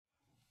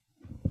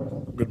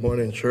Good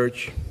morning,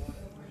 church.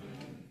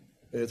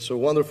 It's a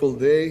wonderful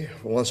day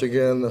once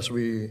again as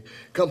we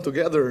come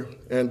together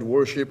and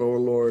worship our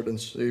Lord and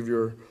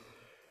Savior.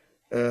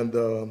 And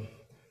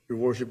we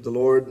worship the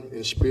Lord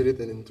in spirit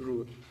and in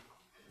truth.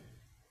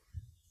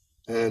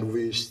 And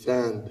we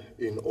stand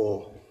in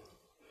awe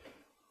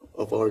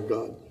of our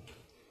God.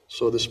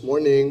 So this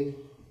morning,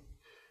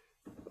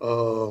 we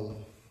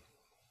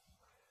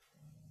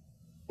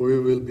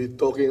will be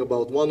talking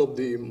about one of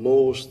the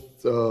most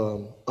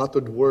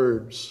uttered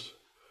words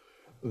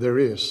there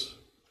is,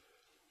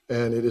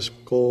 and it is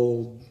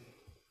called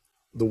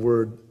the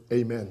word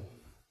amen.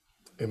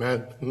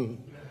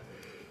 Amen.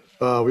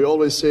 We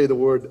always say the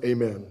word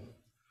amen.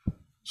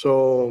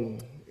 So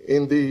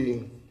in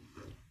the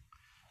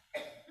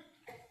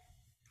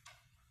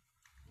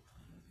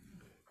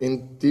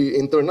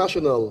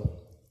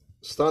International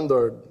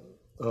Standard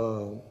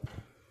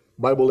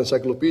Bible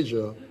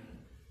Encyclopedia,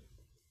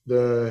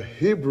 the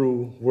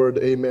Hebrew word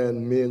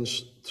amen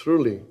means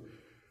truly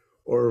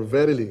or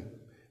verily.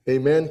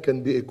 Amen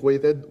can be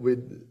equated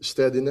with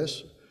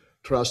steadiness,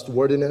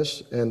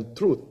 trustworthiness, and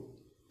truth.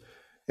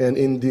 And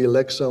in the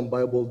Lexham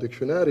Bible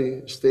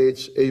Dictionary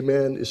states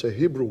amen is a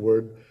Hebrew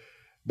word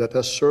that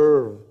has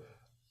served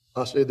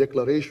as a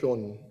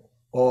declaration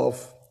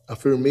of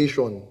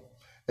affirmation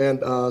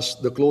and as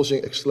the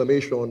closing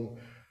exclamation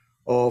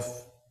of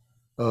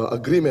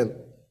agreement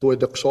to a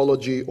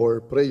doxology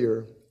or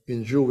prayer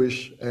in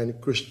Jewish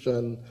and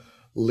Christian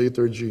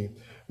liturgy.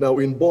 Now,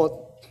 in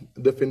both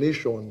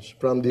definitions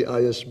from the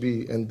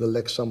ISB and the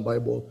Lexham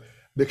Bible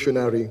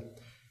Dictionary,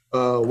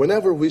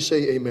 whenever we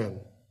say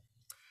amen,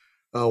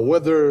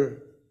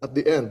 whether at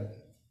the end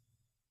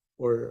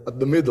or at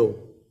the middle,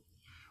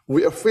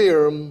 we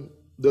affirm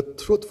the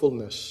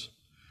truthfulness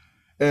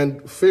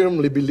and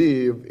firmly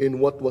believe in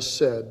what was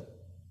said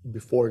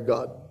before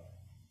God.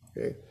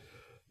 Okay?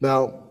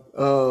 Now,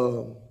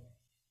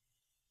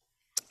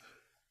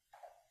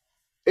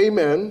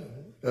 amen,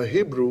 a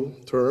Hebrew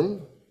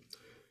term,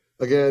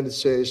 again it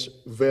says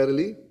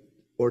verily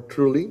or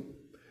truly.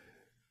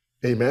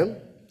 Amen.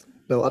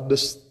 Now at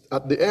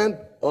the end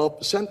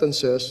of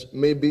sentences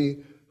may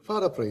be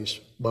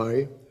paraphrased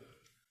by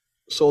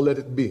so let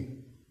it be.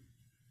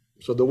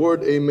 So the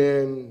word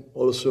amen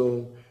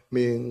also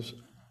means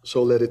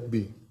so let it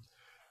be.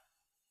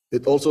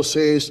 It also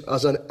says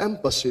as an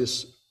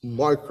emphasis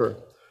marker,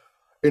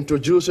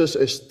 introduces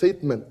a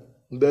statement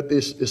that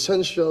is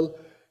essential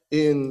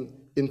in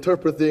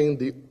interpreting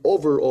the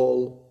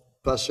overall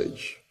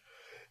passage.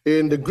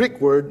 In the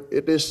Greek word,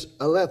 it is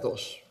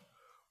alethos,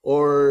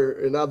 or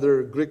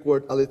another Greek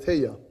word,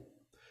 aletheia.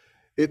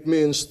 It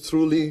means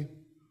truly,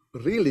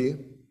 really,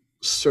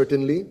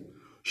 certainly,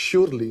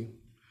 surely,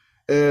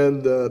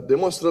 and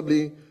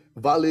demonstrably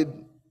valid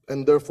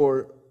and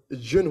therefore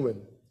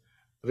genuine,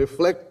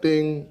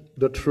 reflecting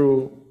the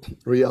true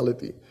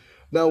reality.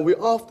 Now, we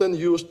often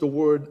use the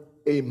word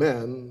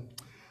amen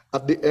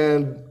at the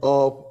end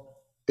of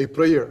a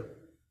prayer,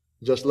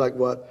 just like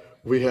what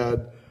we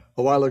had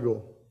a while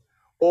ago,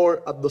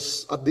 or at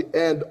the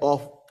end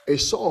of a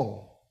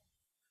song.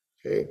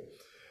 Okay,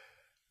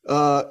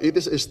 it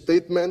is a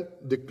statement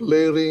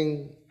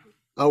declaring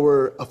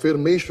our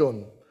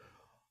affirmation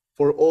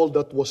for all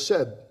that was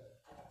said.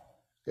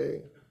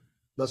 Okay,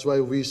 that's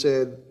why we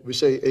say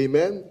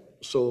amen.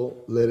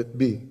 So let it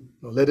be.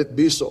 No, let it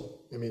be so.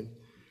 I mean,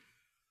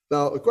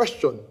 now a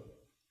question: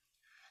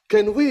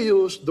 can we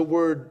use the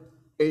word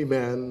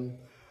amen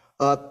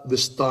at the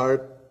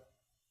start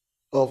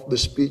of the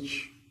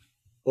speech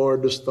or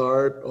the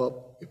start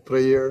of a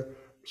prayer,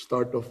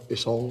 start of a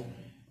song?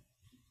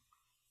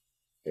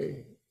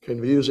 Okay.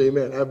 Can we use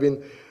amen? I've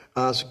been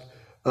asked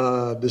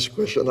this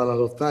question a lot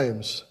of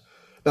times.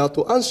 Now,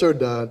 to answer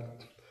that,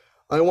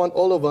 I want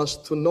all of us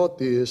to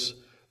notice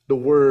the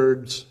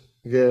words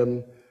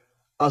again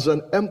as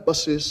an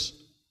emphasis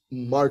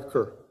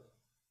marker.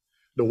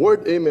 The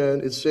word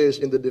amen, it says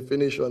in the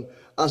definition,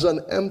 as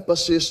an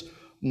emphasis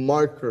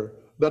marker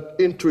that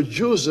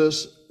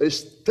introduces a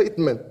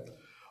statement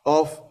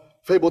of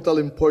pivotal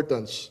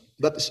importance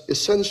that is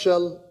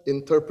essential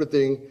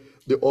interpreting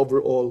the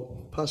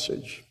overall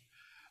passage.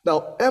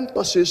 Now,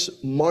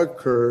 emphasis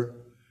marker,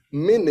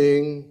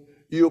 meaning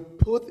you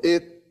put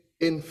it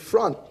in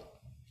front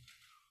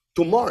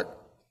to mark.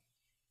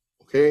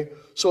 Okay?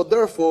 So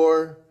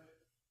therefore,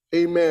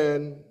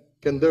 amen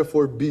can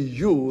therefore be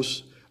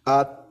used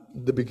at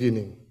the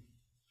beginning.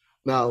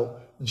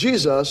 Now,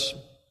 Jesus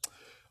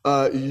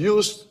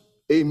used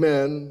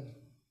amen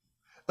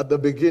at the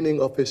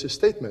beginning of his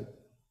statement,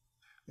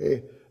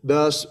 okay?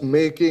 Thus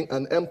making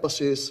an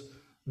emphasis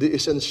the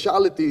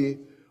essentiality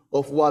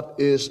of what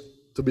is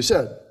to be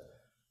said.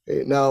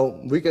 Okay?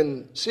 Now, we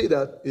can see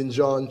that in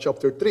John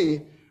chapter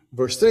 3,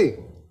 verse 3,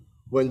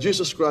 when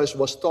Jesus Christ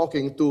was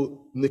talking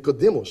to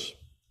Nicodemus.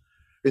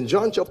 In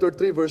John chapter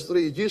 3, verse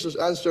 3, Jesus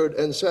answered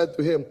and said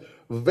to him,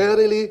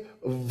 verily,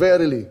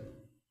 verily,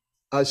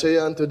 I say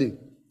unto thee,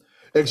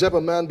 except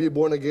a man be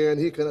born again,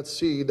 he cannot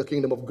see the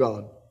kingdom of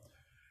God.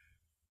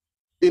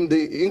 In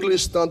the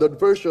English Standard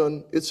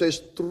Version, it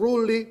says,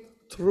 truly,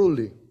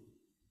 truly.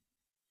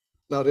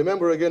 Now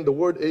remember again, the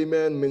word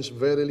amen means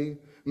verily,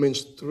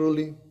 means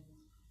truly,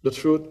 the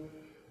truth.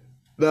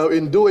 Now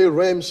in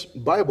Douay-Rheims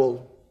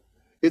Bible,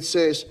 it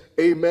says,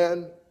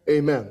 amen,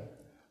 amen.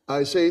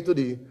 I say to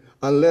thee,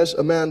 unless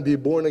a man be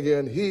born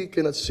again, he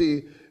cannot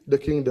see the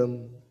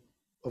kingdom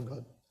of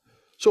God.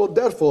 So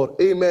therefore,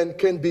 amen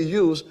can be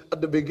used at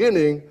the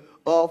beginning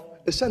of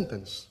a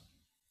sentence,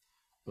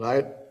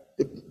 right?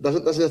 It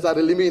doesn't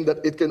necessarily mean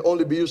that it can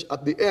only be used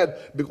at the end,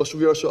 because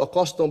we are so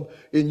accustomed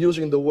in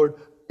using the word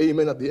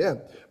amen at the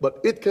end. But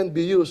it can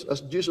be used,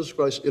 as Jesus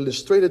Christ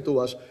illustrated to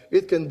us,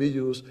 it can be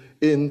used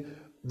in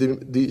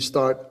the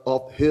start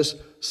of his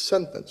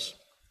sentence.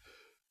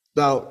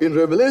 Now, in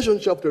Revelation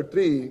chapter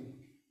 3,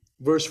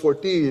 verse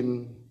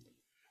 14,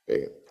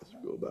 okay, let's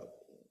go back.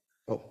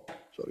 Oh,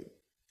 sorry.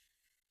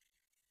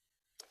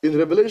 In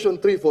Revelation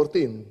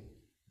 3:14,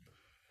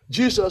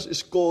 Jesus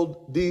is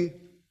called the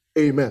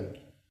Amen.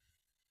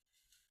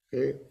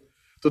 Okay?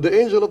 To the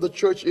angel of the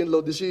church in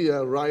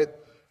Laodicea, write,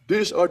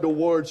 these are the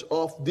words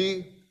of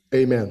the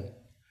Amen.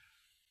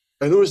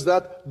 And who is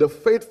that? The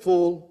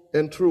faithful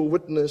and true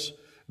witness,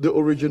 the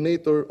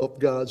originator of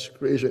God's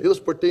creation. It was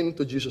pertaining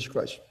to Jesus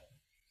Christ.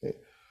 Okay?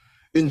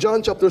 In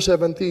John chapter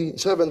 7,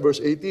 verse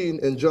 18,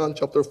 and John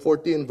chapter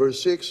 14,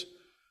 verse 6,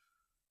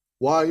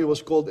 why he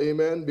was called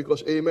Amen?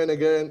 Because Amen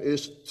again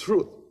is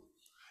truth.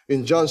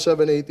 In John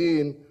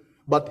 7:18,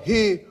 but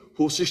he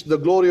who seeks the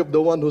glory of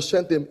the one who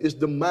sent him is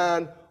the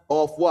man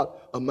of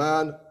what? A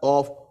man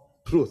of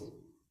truth.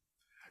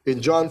 In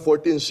John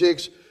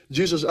 14:6,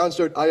 Jesus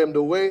answered, I am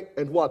the way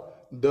and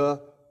what? The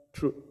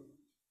truth.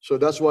 So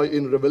that's why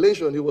in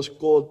Revelation he was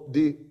called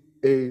the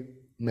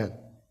Amen.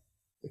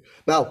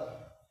 Now,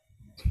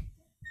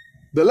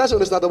 the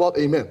lesson is not about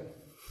Amen.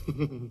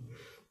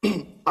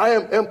 I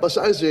am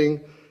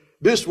emphasizing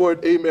this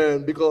word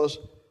Amen because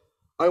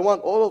I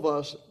want all of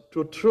us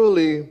to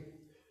truly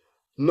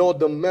know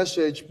the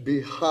message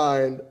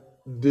behind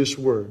this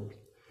word.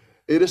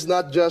 It is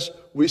not just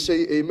we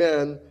say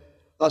amen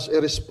as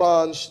a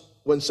response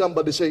when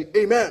somebody say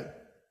amen.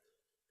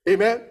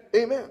 Amen?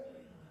 Amen.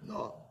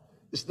 No.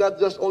 It's not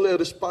just only a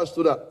response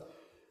to that.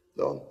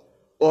 No.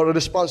 Or a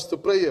response to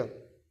prayer.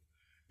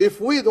 If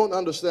we don't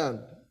understand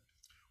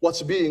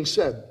what's being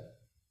said,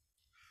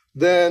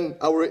 then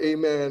our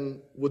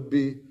amen would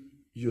be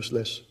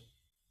useless.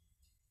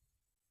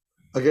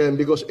 Again,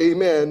 because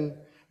amen,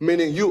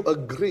 meaning you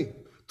agree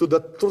to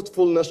the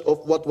truthfulness of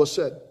what was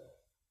said.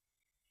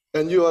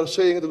 And you are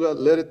saying to God,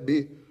 let it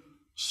be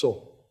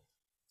so.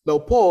 Now,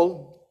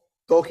 Paul,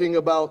 talking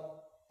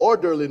about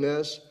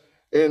orderliness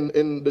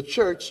in the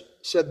church,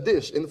 said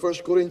this in 1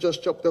 Corinthians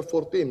chapter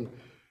 14,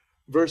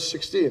 verse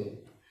 16.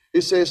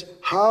 It says,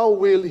 how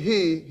will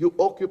he who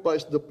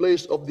occupies the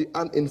place of the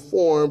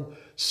uninformed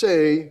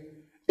say,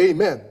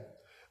 amen,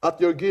 at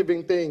your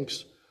giving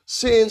thanks,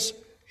 since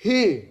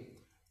he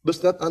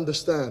does not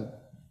understand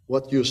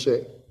what you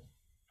say?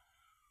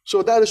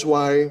 So that is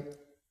why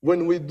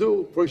when we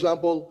do, for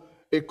example,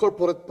 a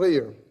corporate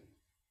prayer,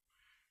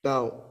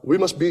 now we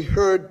must be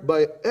heard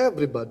by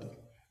everybody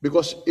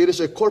because it is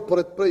a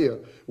corporate prayer.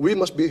 We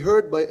must be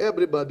heard by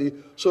everybody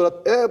so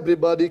that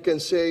everybody can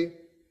say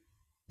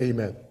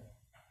amen.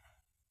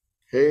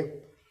 Okay?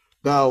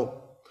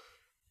 Now,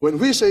 when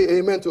we say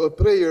amen to a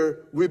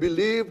prayer, we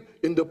believe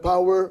in the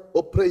power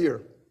of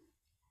prayer.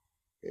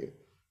 Okay?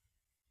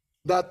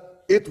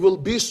 That it will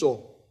be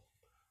so,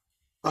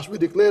 as we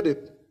declared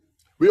it.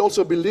 We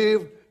also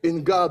believe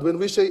in God. When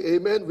we say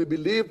amen, we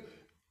believe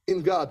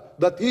in God,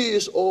 that he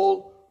is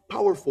all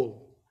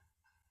powerful.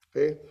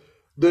 Okay?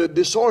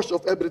 The source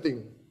of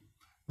everything,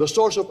 the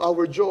source of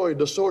our joy,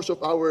 the source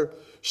of our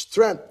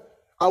strength,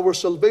 our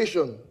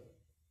salvation,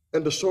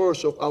 and the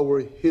source of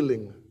our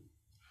healing.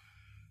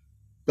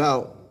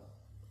 Now,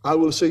 I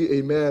will say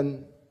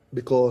amen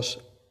because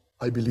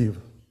I believe.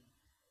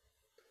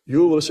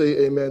 You will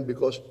say amen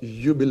because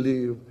you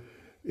believe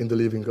in the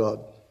living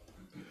God.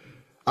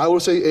 I will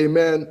say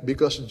amen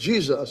because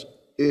Jesus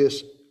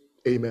is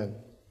amen.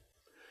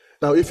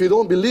 Now, if you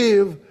don't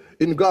believe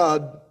in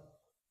God,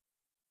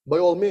 by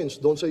all means,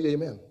 don't say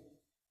amen.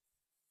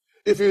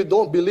 If you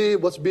don't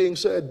believe what's being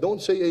said,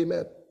 don't say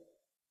amen.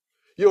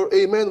 Your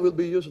amen will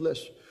be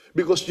useless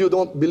because you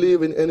don't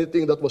believe in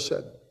anything that was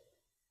said.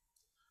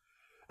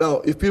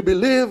 Now, if you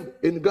believe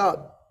in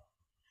God,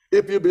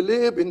 if you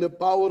believe in the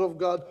power of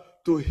God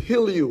to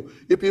heal you,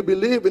 if you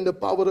believe in the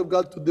power of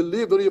God to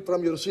deliver you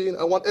from your sin,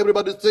 I want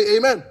everybody to say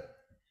amen.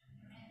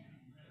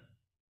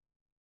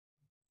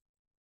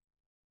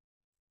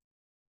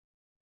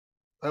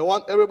 I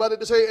want everybody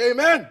to say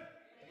amen.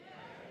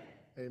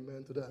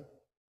 Amen to that.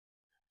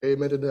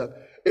 Amen to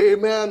that.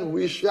 Amen.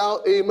 We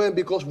shout amen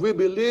because we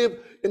believe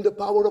in the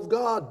power of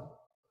God.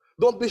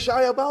 Don't be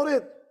shy about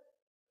it.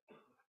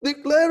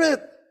 Declare it.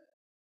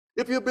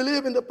 If you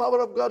believe in the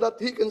power of God that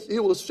He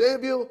will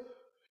save you,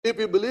 if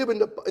you believe in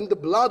the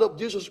blood of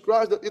Jesus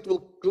Christ that it will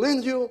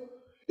cleanse you,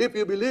 if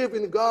you believe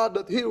in God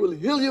that He will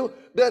heal you,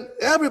 then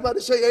everybody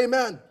say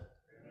amen.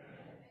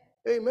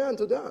 Amen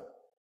to that.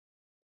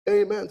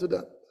 Amen to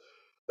that.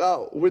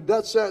 Now, with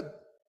that said,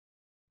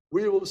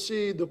 we will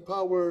see the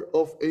power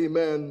of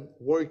amen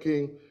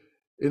working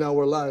in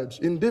our lives.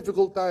 In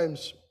difficult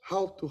times,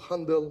 how to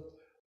handle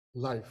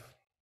life.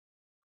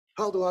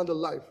 How to handle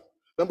life.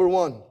 Number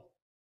one,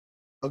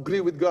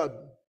 agree with God.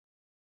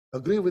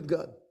 Agree with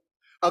God.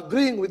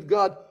 Agreeing with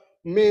God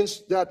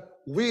means that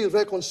we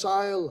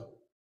reconcile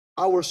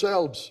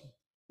ourselves.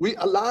 We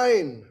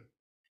align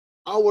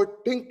our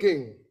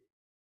thinking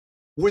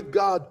with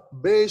God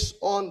based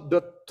on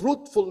the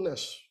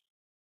truthfulness.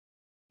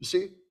 You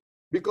see,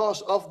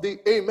 because of the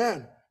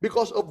amen,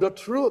 because of the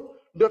truth,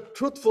 the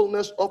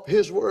truthfulness of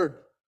His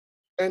word,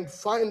 and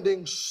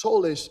finding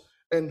solace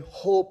and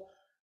hope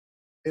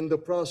in the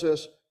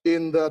process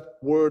in that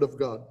word of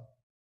God.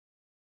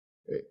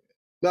 Okay.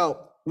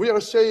 Now, we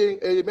are saying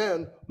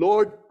amen.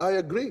 Lord, I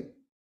agree.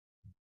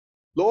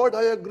 Lord,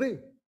 I agree.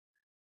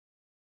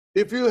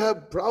 If you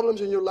have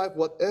problems in your life,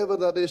 whatever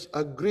that is,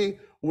 agree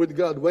with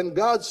God. When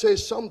God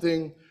says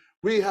something,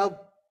 we have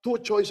two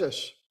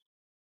choices.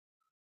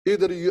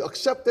 Either you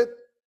accept it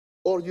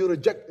or you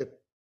reject it.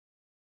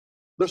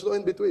 There's no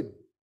in between.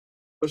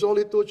 There's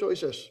only two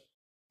choices.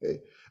 Okay?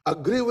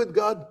 Agree with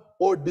God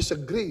or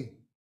disagree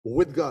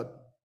with God.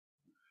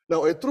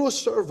 Now, a true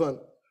servant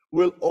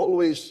will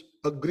always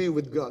agree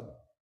with God.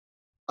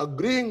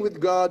 Agreeing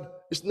with God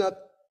is not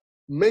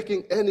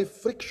making any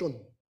friction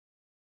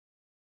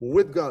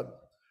with God,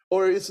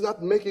 or it's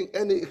not making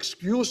any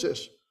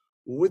excuses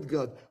with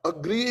God.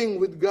 Agreeing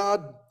with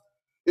God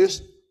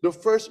is the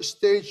first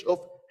stage of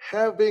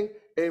having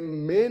a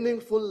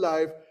meaningful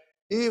life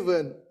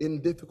even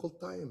in difficult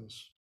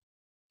times.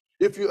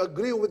 If you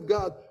agree with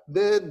God,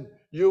 then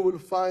you will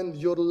find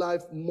your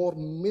life more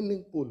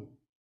meaningful.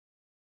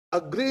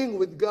 Agreeing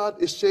with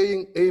God is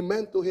saying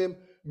amen to Him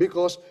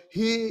because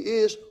He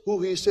is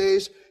who He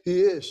says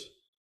He is.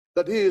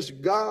 That He is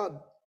God,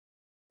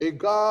 a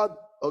God,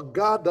 a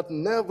God that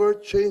never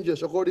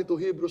changes, according to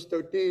Hebrews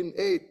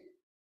 13:8.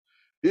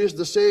 He is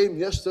the same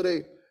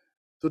yesterday,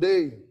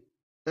 today,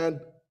 and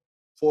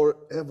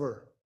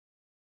forever.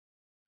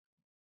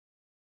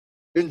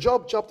 In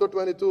Job chapter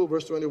 22,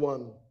 verse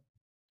 21,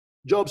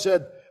 Job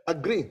said,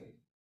 agree.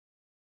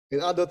 In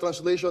other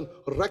translation,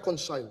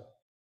 reconcile.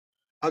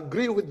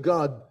 Agree with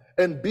God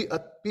and be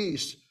at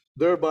peace.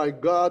 Thereby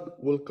God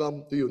will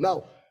come to you.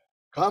 Now,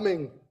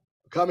 coming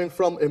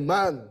from a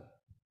man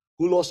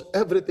who lost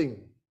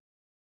everything,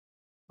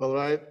 all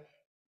right?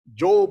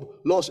 Job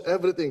lost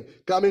everything.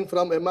 Coming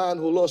from a man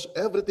who lost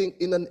everything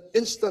in an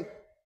instant,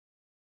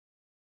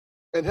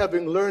 and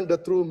having learned the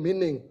true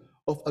meaning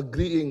of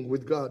agreeing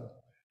with God.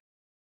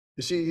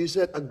 You see, he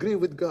said, agree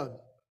with God,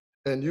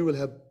 and you will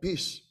have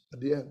peace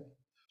at the end.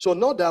 So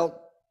no doubt,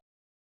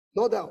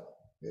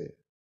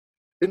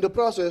 in the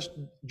process,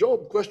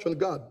 Job questioned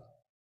God.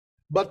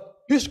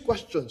 But his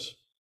questions,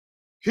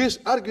 his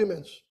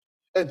arguments,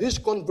 and his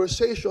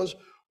conversations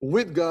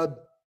with God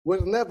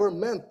were never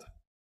meant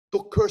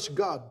to curse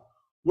God,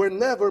 were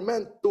never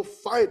meant to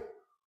fight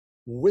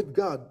with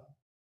God.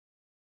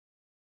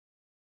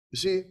 You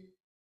see,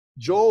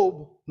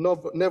 Job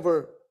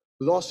never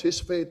lost his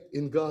faith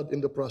in God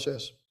in the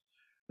process.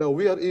 Now,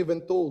 we are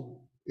even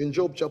told in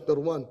Job chapter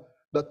 1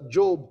 that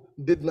Job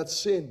did not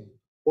sin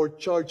or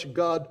charge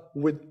God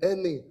with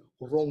any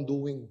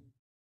wrongdoing.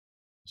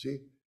 See?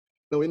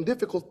 Now, in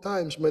difficult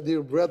times, my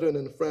dear brethren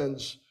and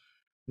friends,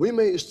 we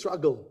may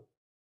struggle.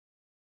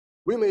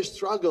 We may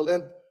struggle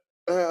and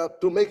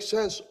to make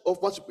sense of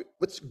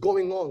what's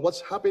going on,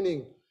 what's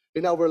happening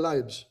in our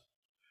lives.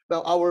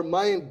 Now, our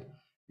mind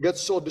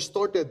gets so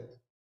distorted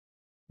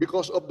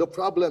because of the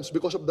problems,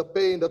 because of the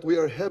pain that we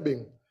are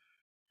having,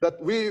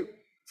 that we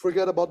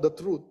forget about the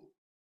truth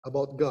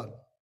about God.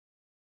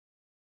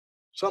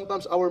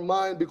 Sometimes our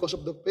mind, because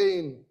of the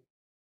pain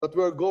that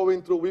we are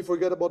going through, we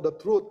forget about the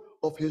truth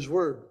of His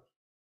Word.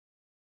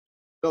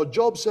 Now,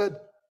 Job said,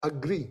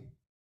 agree,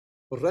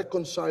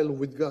 reconcile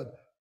with God,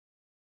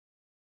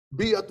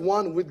 be at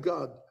one with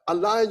God,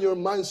 align your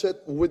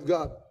mindset with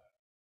God.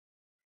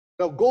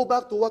 Now, go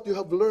back to what you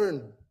have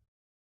learned.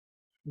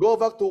 Go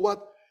back to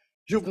what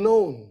you've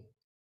known,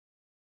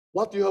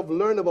 what you have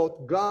learned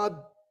about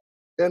God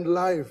and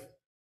life,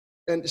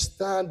 and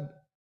stand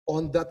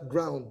on that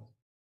ground.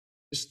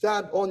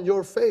 Stand on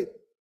your faith.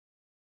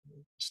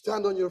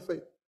 Stand on your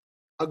faith.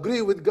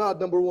 Agree with God,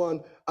 number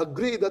one.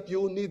 Agree that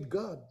you need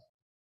God.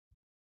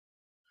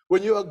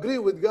 When you agree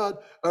with God,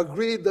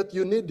 agree that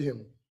you need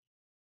Him.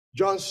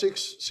 John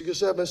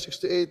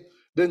 6:67-68.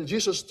 Then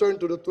Jesus turned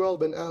to the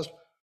 12 and asked,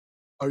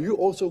 are you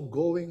also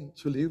going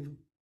to leave?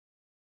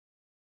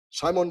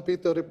 Simon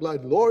Peter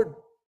replied, Lord,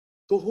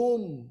 to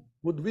whom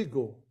would we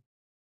go?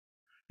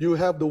 You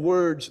have the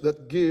words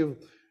that give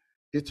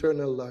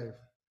eternal life.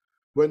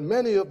 When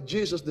many of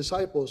Jesus'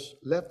 disciples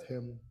left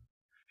Him,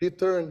 He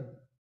turned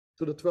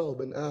to the 12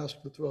 and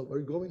asked the 12, are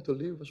you going to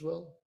leave as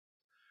well?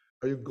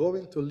 Are you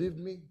going to leave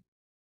me?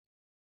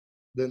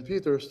 Then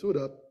Peter stood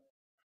up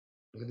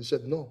and he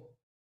said, no.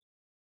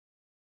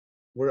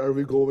 Where are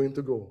we going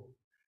to go?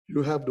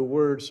 You have the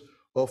words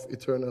of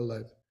eternal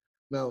life.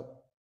 Now,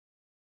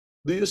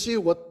 do you see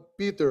what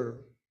Peter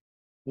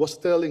was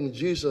telling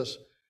Jesus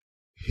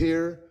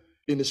here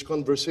in his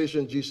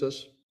conversation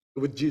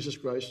with Jesus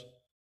Christ.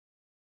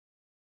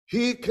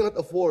 He cannot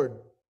afford,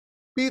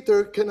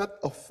 Peter cannot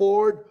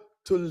afford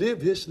to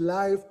live his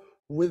life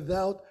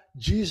without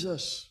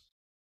Jesus.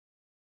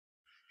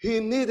 He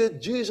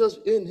needed Jesus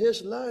in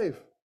his life.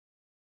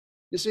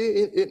 You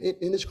see,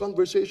 in his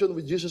conversation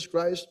with Jesus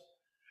Christ,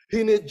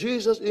 he needed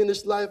Jesus in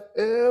his life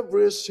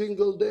every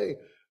single day.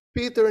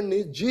 Peter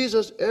needs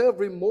Jesus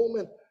every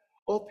moment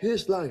of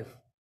his life.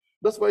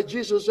 That's why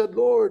Jesus said,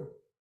 Lord,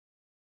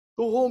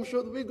 to whom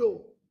should we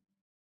go?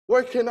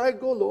 Where can I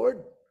go,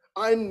 Lord?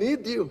 I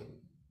need you.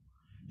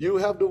 You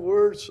have the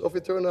words of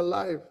eternal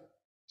life.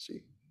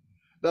 See?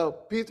 Now,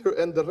 Peter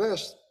and the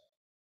rest,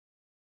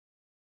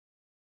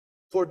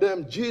 for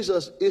them,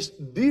 Jesus is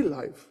the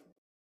life.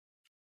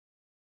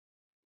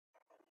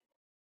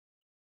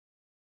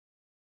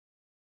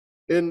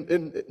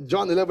 In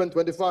John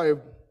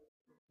 11:25,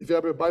 if you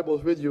have your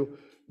Bibles with you,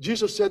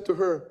 Jesus said to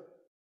her,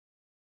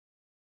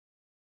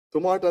 to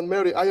Martha and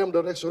Mary, I am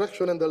the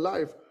resurrection and the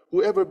life.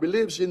 Whoever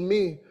believes in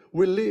me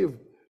will live,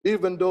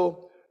 even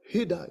though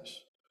he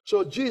dies.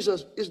 So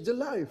Jesus is the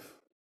life.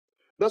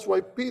 That's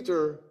why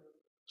Peter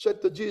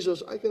said to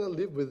Jesus, I cannot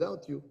live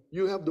without you.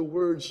 You have the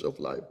words of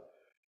life.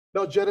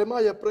 Now,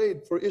 Jeremiah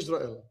prayed for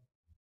Israel.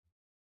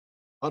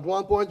 At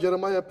one point,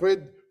 Jeremiah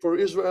prayed for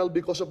Israel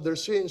because of their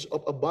sins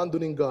of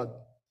abandoning God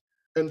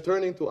and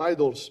turning to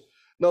idols.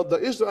 Now, the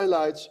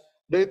Israelites,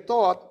 they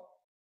thought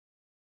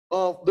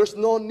there's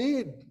no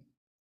need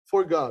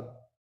for God.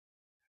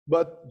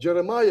 But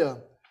Jeremiah,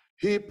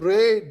 he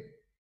prayed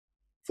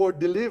for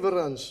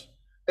deliverance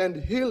and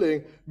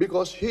healing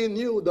because he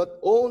knew that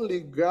only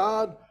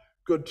God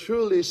could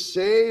truly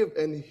save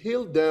and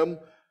heal them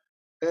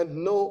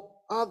and no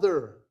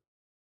other.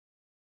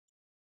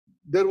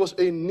 There was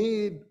a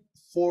need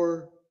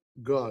for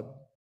God.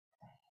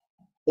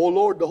 O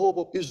Lord, the hope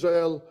of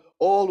Israel,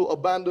 all who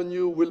abandon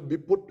you will be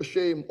put to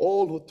shame.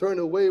 All who turn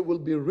away will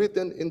be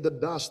written in the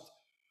dust.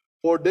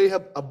 For they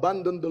have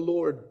abandoned the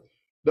Lord,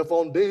 the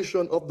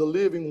foundation of the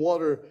living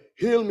water.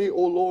 Heal me,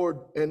 O Lord,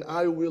 and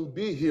I will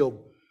be healed.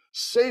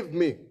 Save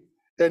me,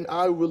 and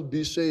I will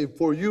be saved,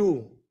 for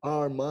you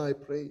are my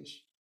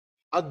praise.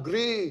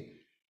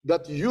 Agree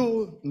that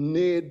you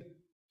need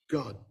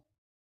God.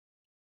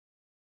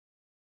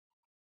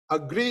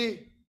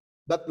 Agree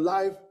that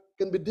life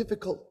can be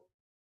difficult.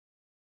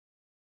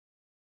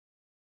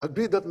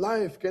 Agree that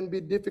life can be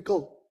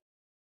difficult.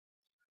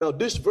 Now,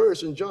 this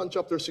verse in John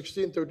chapter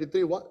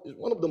 16:33 is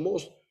one of the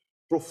most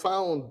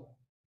profound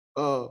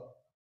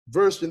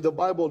verse in the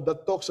Bible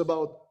that talks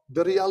about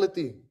the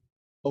reality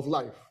of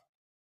life.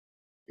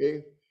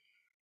 Okay?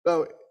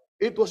 Now,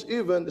 it was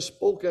even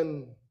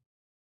spoken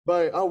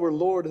by our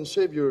Lord and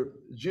Savior,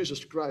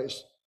 Jesus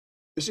Christ.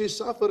 You see,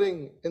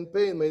 suffering and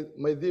pain,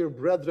 my dear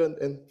brethren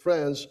and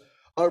friends,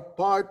 are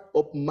part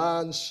of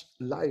man's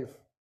life.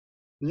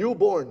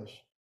 Newborns,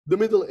 the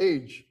middle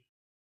age,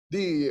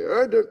 the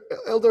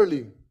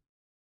elderly,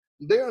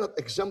 they are not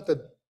exempted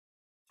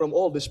from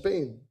all this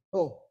pain.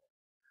 No.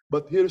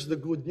 But here's the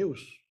good news.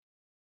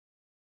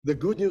 The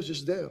good news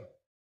is there.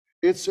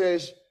 It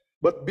says,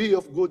 but be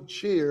of good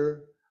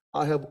cheer,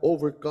 I have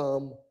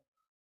overcome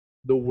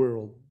the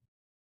world.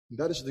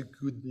 That is the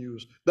good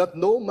news. That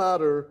no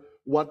matter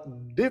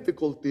what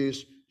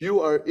difficulties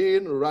you are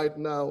in right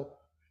now,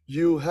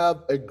 you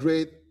have a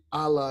great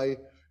ally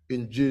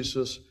in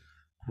Jesus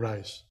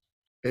Christ.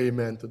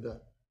 Amen to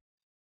that.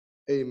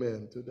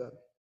 Amen to that.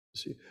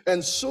 See?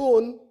 And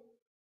soon,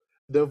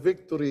 the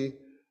victory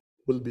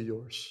will be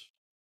yours.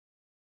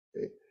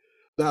 Okay?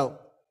 Now,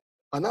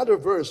 another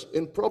verse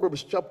in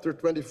Proverbs chapter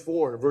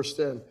 24, verse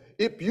 10.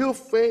 If you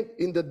faint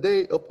in the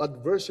day of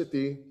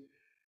adversity,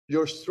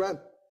 your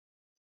strength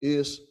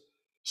is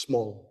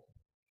small.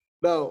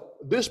 Now,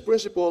 this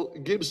principle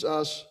gives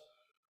us,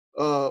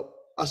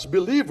 as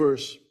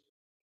believers,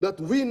 that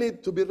we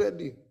need to be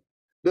ready.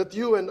 That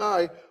you and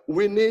I,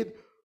 we need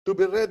to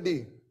be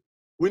ready.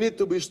 We need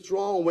to be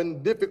strong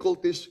when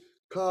difficulties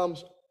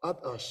comes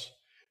at us.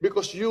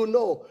 Because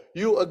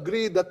you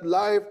agree that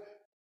life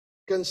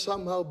can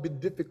somehow be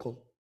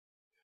difficult.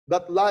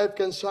 That life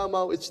can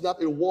somehow, it's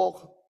not a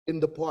walk in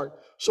the park.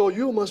 So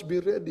you must be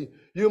ready.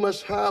 You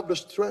must have the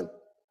strength.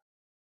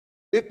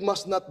 It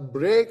must not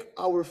break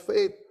our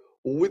faith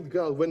with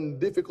God when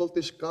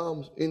difficulties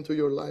comes into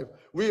your life.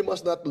 We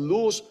must not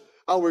lose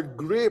our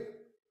grip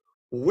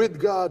with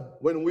God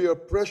when we are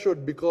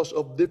pressured because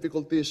of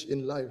difficulties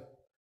in life.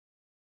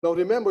 Now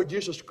remember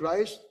Jesus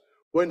Christ,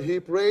 when he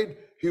prayed,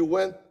 he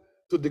went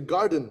to the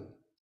garden.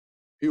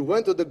 He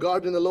went to the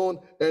garden alone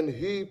and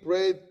he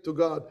prayed to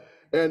God.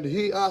 And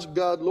he asked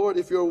God, Lord,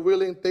 if you're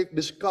willing, take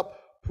this cup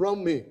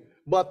from me.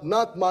 But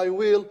not my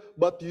will,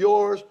 but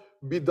yours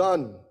be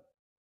done.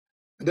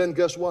 And then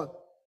guess what?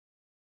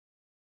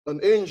 An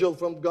angel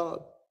from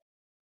God,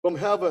 from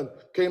heaven,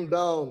 came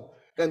down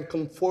and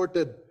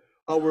comforted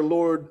our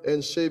Lord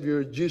and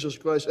Savior Jesus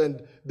Christ.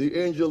 And the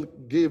angel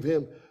gave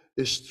him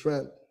his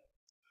strength.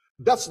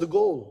 That's the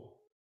goal.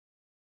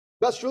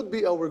 That should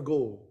be our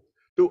goal.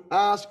 To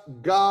ask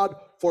God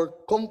for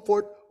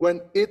comfort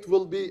when it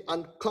will be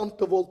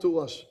uncomfortable to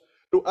us.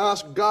 to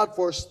ask God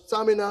for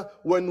stamina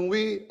when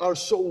we are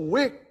so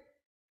weak,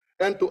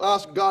 and to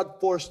ask God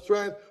for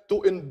strength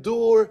to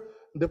endure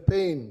the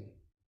pain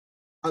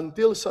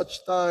until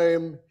such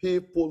time He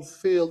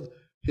fulfilled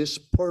His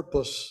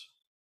purpose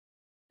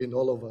in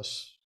all of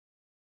us.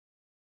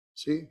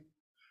 See,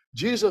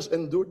 Jesus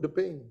endured the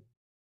pain.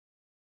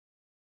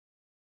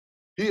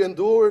 He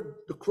endured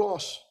the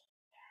cross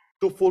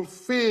to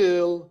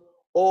fulfill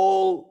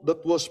all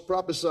that was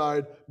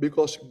prophesied,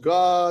 because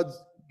God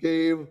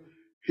gave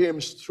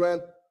Him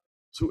strength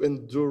to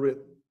endure it.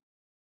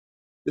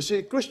 You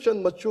see,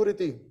 Christian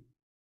maturity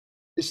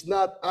is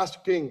not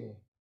asking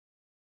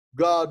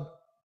God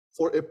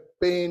for a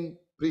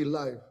pain-free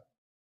life.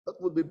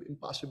 That would be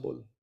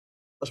impossible,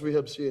 as we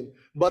have seen.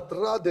 But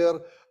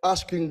rather,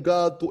 asking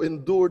God to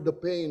endure the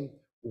pain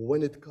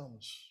when it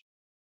comes.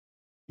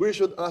 We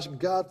should ask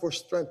God for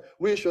strength.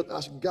 We should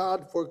ask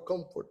God for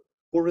comfort,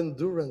 for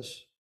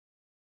endurance.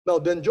 Now,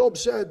 then Job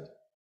said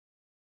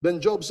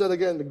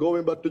again,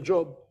 going back to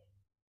Job,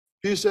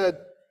 he said,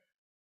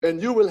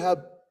 and you will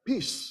have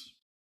peace.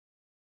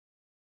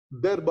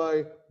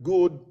 Thereby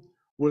good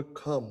will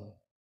come.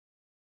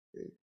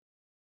 Okay.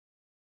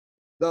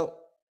 Now,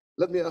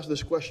 let me ask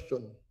this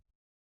question.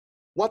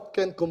 What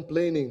can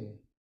complaining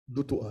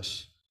do to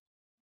us?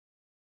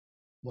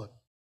 What?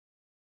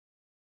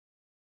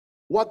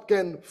 What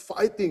can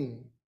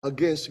fighting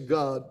against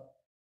God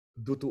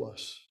do to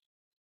us?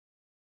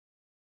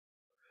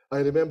 I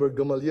remember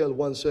Gamaliel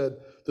once said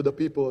to the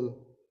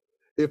people,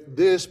 if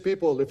these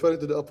people, referring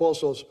to the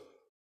apostles,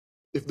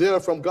 if they are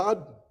from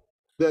God,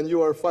 then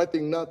you are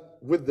fighting not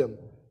with them,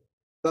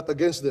 not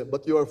against them,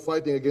 but you are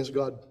fighting against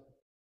God.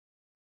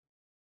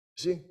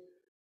 See?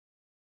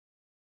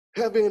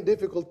 Having a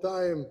difficult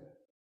time,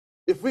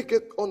 if we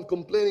keep on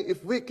complaining,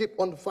 if we keep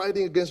on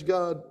fighting against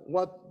God,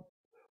 what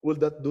will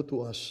that do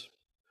to us?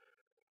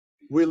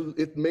 Will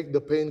it make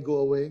the pain go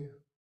away?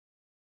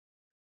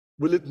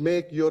 Will it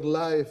make your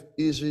life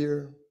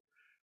easier?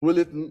 Will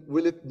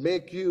it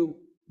make you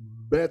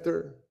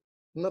better?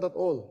 Not at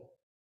all.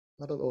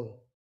 Not at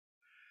all.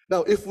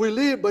 Now, if we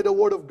live by the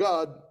word of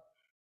God,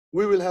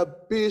 we will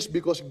have peace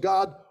because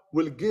God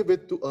will give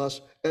it to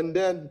us. And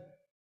then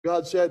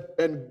God said,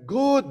 and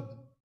good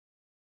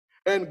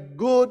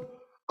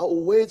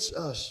awaits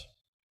us.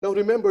 Now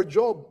remember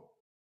Job.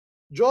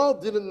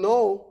 Job didn't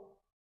know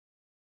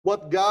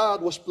what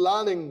God was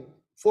planning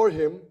for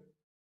him.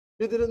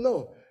 He didn't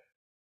know.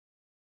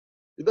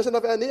 He doesn't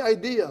have any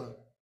idea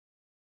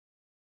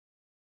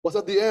what's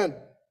at the end.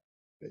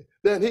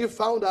 Then he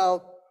found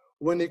out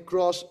when he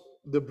crossed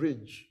the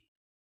bridge.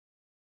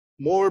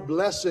 More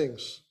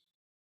blessings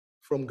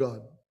from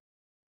God.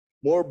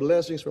 More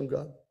blessings from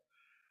God.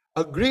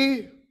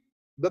 Agree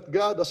that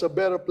God has a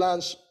better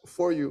plans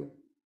for you.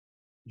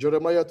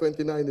 Jeremiah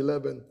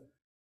 29:11.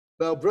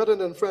 Now,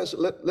 brethren and friends,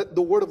 let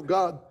the word of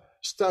God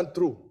stand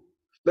true.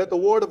 Let the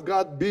word of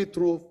God be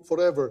true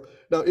forever.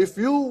 Now, if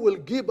you will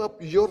give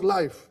up your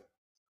life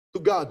to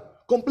God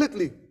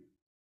completely,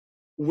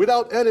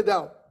 without any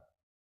doubt,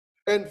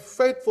 and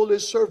faithfully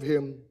serve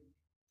Him,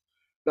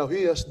 now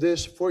He has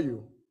this for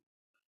you.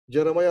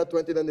 Jeremiah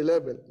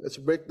 29:11. Let's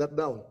break that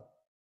down.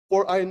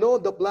 For I know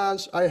the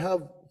plans I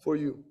have for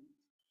you.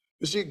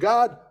 You see,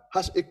 God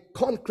has a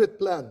concrete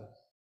plan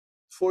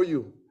for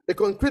you. A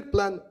concrete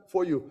plan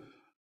for you.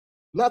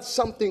 Not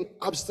something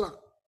abstract.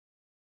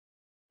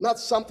 Not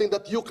something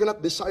that you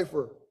cannot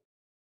decipher.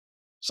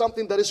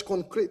 Something that is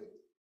concrete.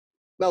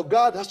 Now,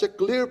 God has a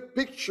clear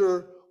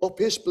picture of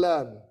His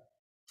plan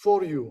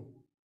for you.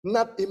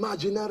 Not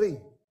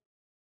imaginary.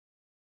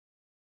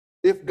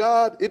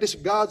 It is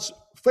God's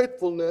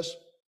faithfulness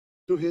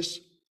to His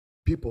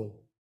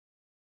people.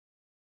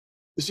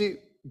 You see,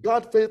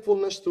 God's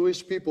faithfulness to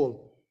His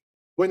people.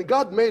 When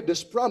God made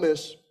this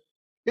promise,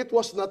 it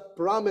was not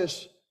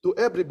promised to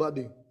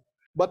everybody,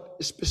 but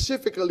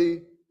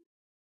specifically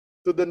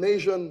to the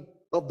nation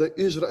of the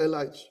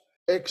Israelites,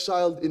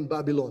 exiled in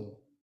Babylon.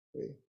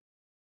 Okay.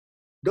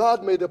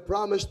 God made a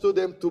promise to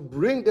them to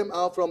bring them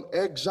out from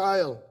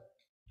exile.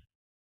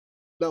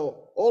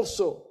 Now,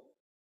 also,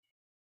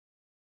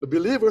 the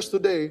believers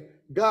today,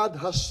 God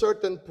has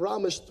certain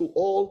promise to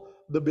all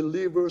the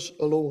believers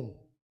alone.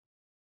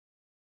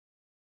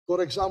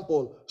 For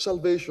example,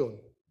 salvation.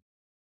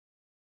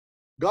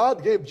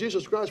 God gave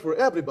Jesus Christ for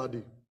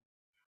everybody,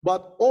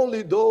 but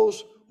only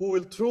those who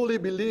will truly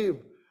believe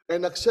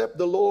and accept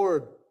the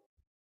Lord,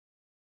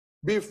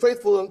 be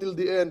faithful until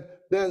the end,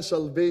 then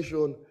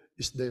salvation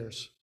is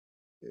theirs.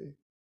 Okay.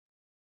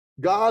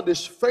 God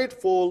is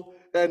faithful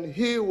and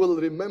He will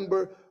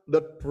remember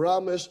that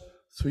promise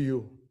to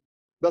you.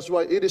 That's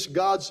why it is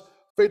God's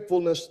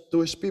faithfulness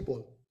to His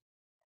people.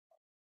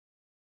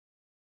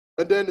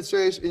 And then it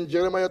says in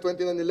Jeremiah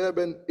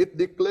 29:11, it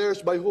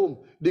declares by whom?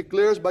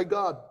 Declares by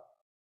God.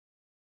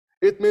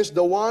 It means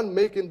the one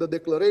making the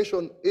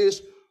declaration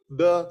is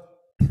the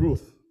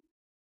truth.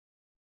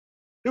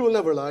 He will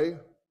never lie.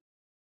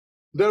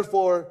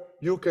 Therefore,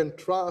 you can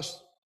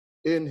trust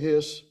in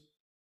His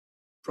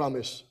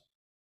promise.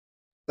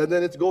 And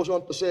then it goes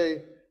on to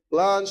say,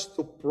 plans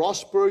to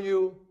prosper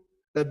you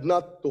and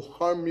not to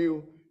harm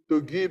you,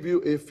 to give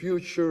you a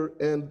future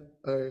and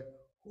a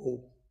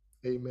hope.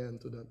 Amen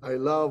to that. I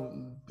love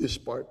this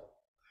part.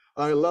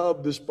 I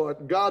love this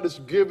part. God is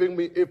giving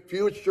me a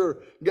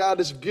future. God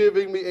is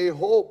giving me a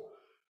hope.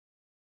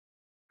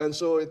 And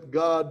so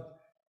God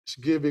is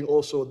giving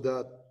also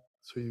that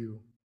to you.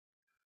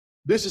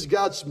 This is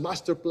God's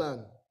master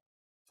plan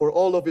for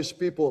all of his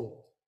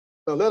people.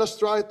 Now let us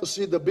try to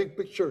see the big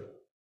picture.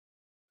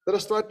 Let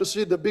us try to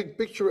see the big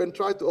picture and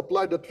try to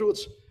apply the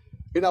truths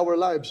in our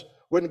lives.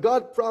 When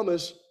God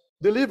promised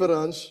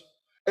deliverance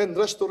and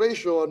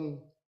restoration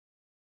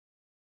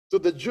to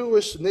the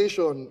Jewish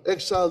nation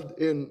exiled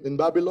in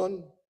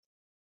Babylon,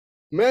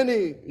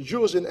 many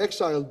Jews in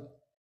exile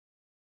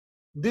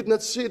did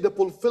not see the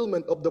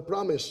fulfillment of the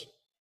promise.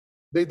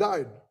 They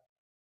died.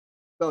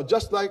 Now,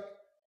 just like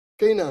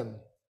Canaan,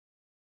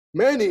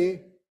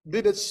 many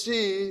didn't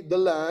see the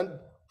land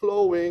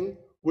flowing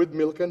with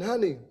milk and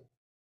honey.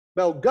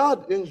 Now,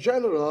 God in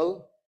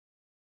general,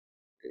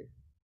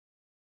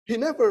 he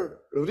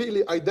never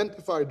really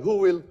identified who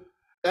will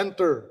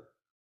enter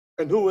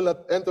and who will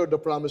not enter the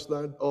promised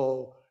land.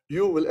 Oh,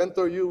 you will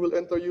enter, you will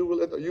enter, you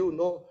will enter. You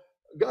know,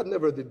 God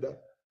never did that.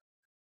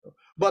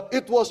 But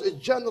it was a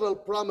general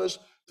promise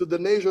to the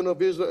nation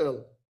of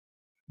Israel.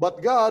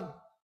 But God,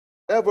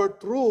 ever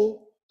true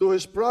to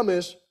his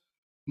promise,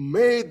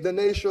 made the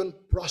nation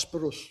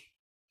prosperous.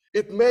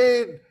 It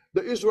made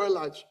the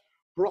Israelites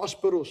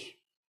prosperous.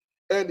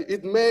 And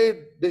it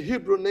made the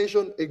Hebrew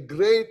nation a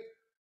great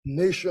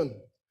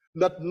nation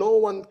that no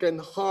one can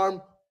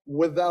harm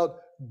without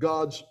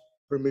God's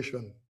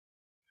permission.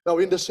 Now,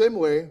 in the same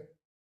way,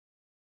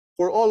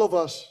 for all of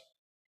us,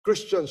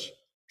 Christians,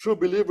 true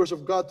believers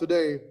of God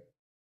today,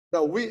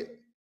 now we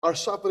are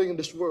suffering in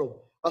this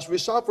world. As we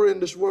suffer in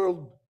this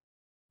world,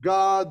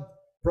 God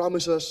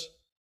promises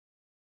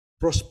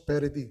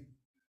prosperity.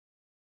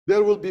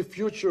 There will be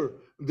future.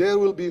 There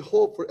will be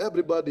hope for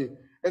everybody.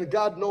 And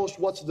God knows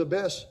what's the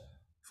best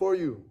for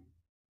you.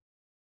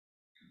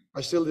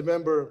 I still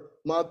remember,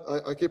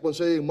 I keep on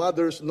saying,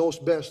 mothers knows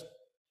best.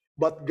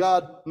 But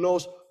God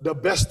knows the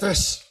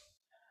bestest.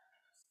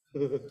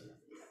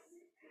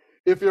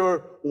 If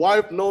your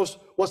wife knows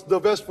what's the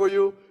best for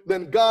you,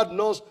 then God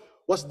knows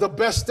what's the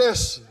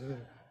bestest.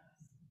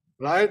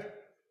 Right?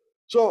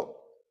 So,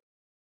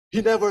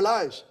 he never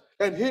lies.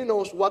 And he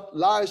knows what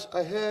lies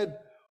ahead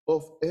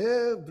of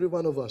every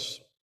one of us.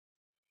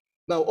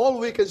 Now, all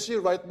we can see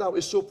right now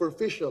is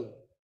superficial.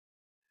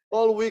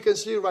 All we can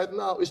see right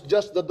now is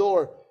just the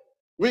door.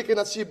 We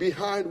cannot see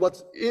behind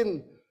what's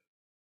in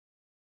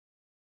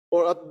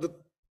or at the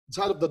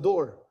side of the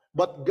door.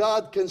 But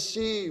God can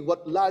see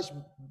what lies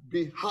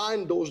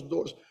behind those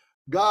doors.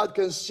 God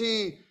can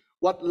see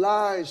what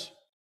lies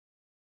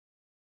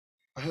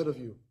ahead of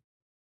you.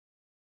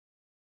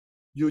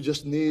 You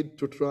just need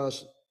to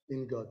trust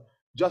in God.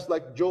 Just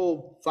like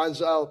Job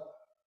finds out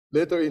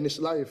later in his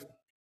life.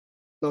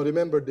 Now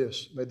remember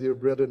this, my dear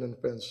brethren and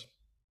friends.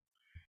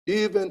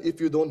 Even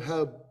if you don't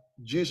have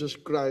Jesus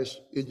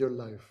Christ in your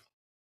life,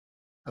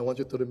 I want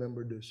you to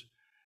remember this.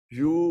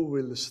 You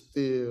will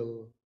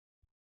still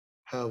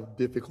have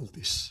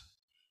difficulties.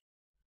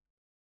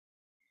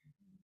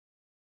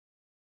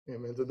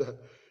 Amen to that.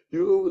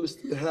 You will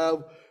still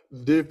have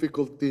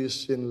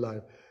difficulties in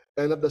life.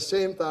 And at the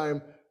same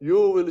time,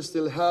 you will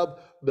still have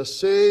the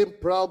same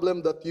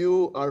problem that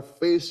you are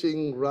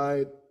facing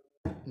right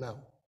now.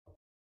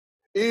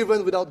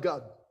 Even without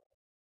God,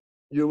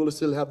 you will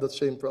still have that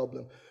same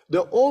problem.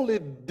 The only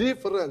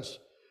difference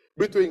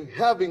between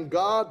having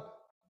God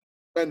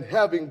and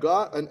having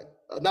God and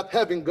not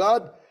having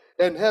God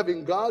and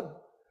having God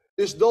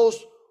is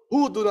those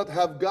who do not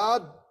have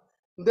God,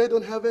 they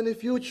don't have any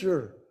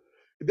future.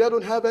 They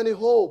don't have any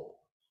hope.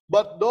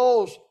 But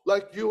those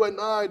like you and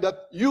I,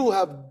 that you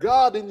have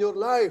God in your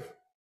life,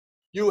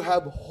 you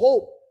have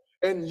hope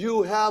and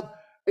you have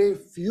a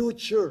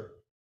future.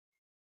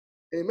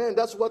 Amen.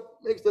 That's what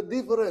makes the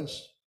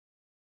difference.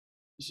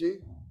 You see?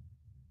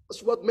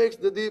 That's what makes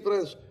the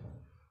difference.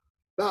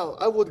 Now,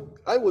 I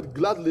would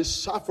gladly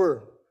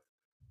suffer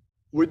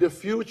with the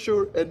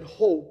future and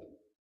hope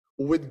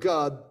with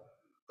God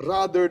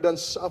rather than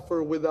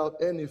suffer without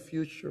any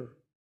future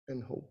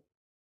and hope.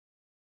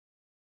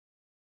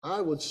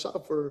 I would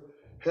suffer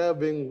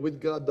having with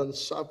God than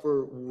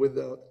suffer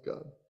without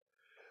God.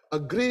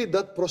 Agree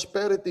that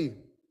prosperity,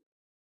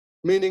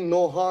 meaning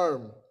no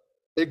harm,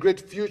 a great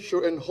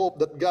future and hope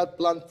that God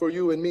planned for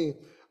you and me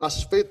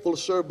as faithful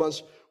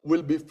servants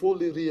will be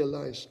fully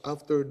realized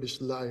after this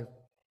life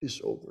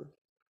is over.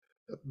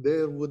 That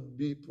there would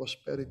be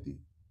prosperity.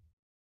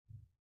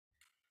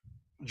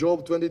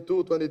 Job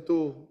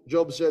 22:22,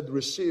 Job said,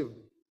 receive.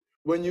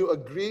 When you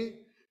agree,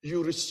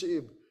 you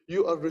receive.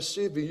 You are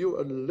receiving, you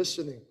are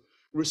listening.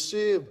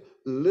 Receive,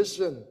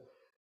 listen,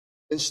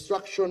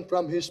 instruction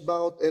from his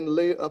mouth and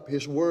lay up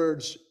his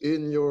words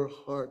in your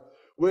heart.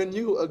 When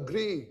you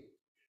agree,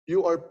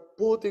 you are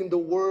putting the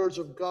words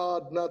of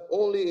God not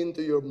only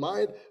into your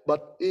mind,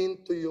 but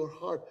into your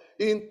heart,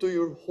 into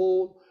your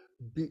whole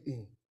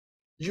being.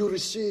 You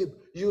receive,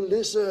 you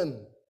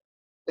listen,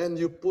 and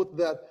you put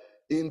that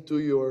into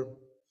your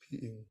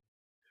being.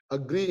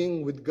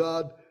 Agreeing with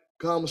God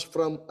comes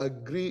from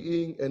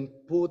agreeing and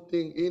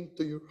putting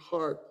into your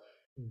heart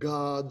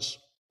God's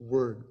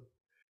word.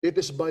 It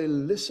is by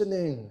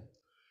listening,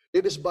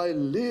 it is by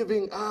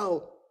living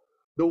out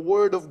the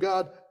word of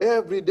God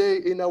every day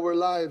in our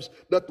lives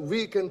that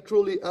we can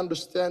truly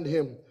understand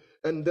him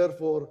and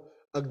therefore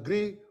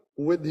agree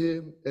with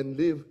him and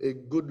live a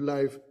good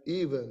life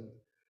even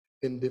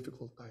in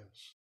difficult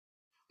times.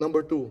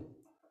 Number two,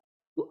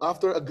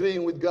 after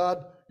agreeing with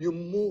God, you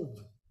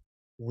move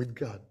with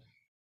God.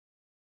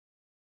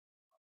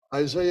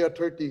 Isaiah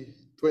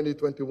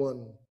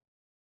 30:20-21.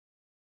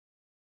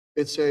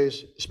 It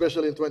says,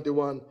 especially in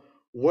 21,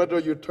 whether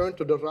you turn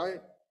to the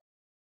right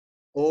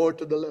or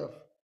to the left,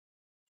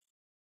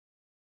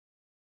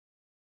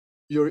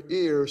 your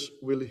ears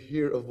will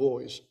hear a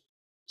voice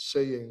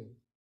saying,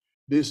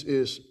 this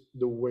is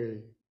the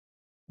way,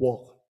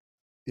 walk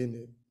in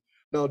it.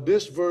 Now,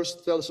 this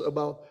verse tells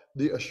about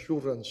the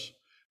assurance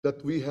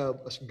that we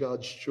have as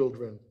God's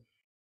children.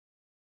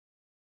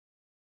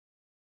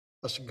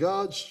 As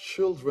God's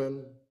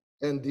children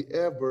and the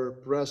ever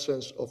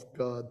presence of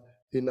God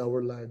in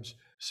our lives,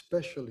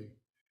 especially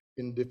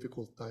in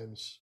difficult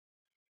times.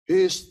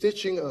 He is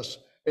teaching us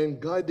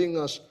and guiding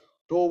us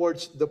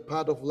towards the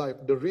path of life,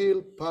 the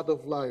real path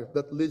of life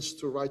that leads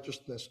to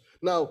righteousness.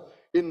 Now,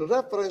 in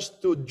reference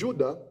to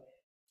Judah,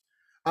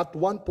 at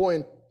one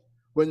point,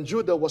 when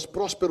Judah was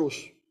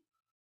prosperous,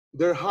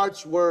 their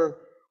hearts were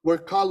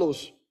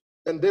callous,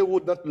 and they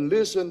would not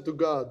listen to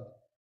God.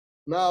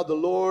 Now the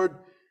Lord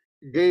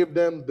gave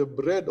them the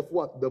bread of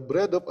what? The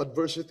bread of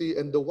adversity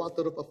and the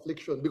water of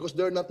affliction, because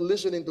they're not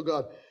listening to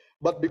God.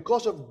 But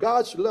because of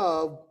God's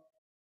love,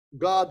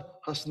 God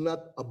has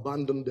not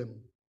abandoned them.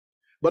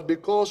 But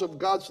because of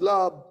God's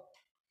love,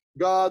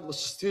 God was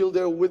still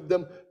there with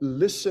them,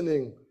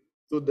 listening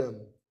to them.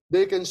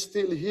 They can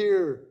still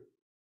hear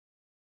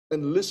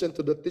and listen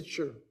to the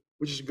teacher,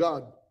 which is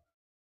God,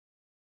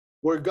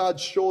 where God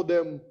showed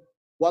them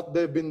what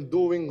they've been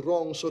doing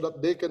wrong so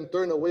that they can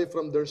turn away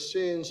from their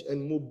sins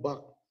and move back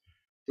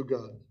to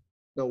God.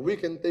 Now we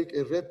can take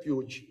a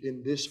refuge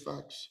in these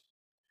facts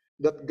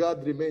that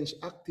God remains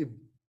active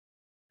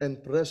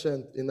and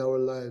present in our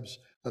lives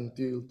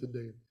until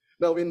today.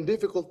 Now, in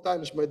difficult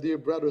times, my dear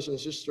brothers and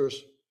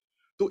sisters,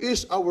 to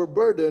ease our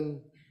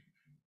burden,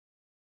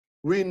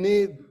 we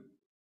need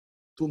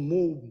to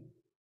move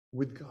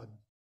with God.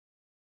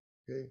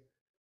 Okay?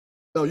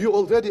 Now, you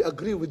already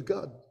agree with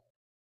God.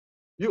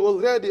 You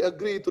already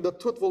agree to the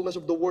truthfulness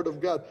of the Word of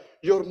God.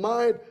 Your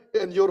mind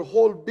and your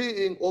whole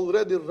being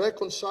already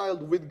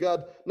reconciled with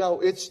God. Now,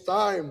 it's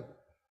time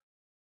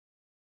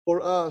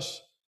for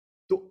us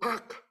to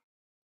act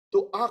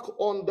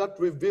on that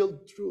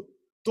revealed truth,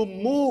 to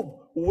move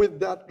with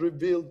that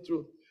revealed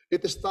truth.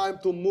 It is time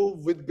to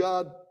move with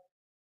God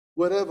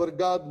wherever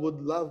God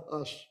would love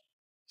us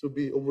to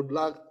be or would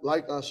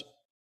like us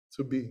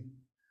to be.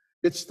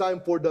 It's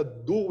time for the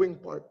doing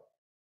part.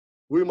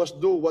 We must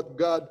do what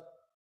God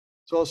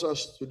tells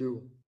us to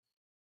do.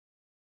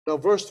 Now,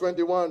 verse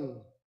 21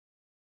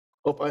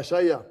 of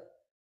Isaiah,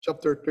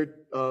 chapter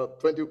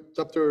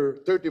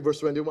 30, verse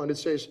 21, it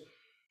says,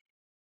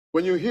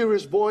 when you hear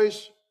his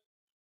voice,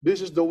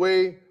 this is the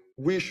way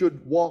we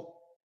should walk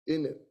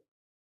in it.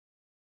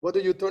 Whether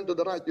you turn to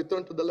the right, you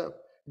turn to the left.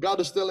 God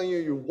is telling you,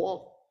 you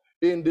walk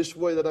in this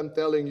way that I'm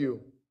telling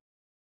you.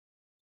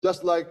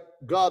 Just like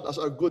God as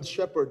our good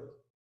shepherd.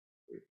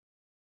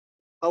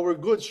 Our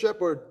good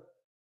shepherd,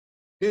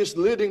 he is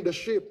leading the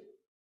sheep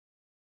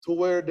to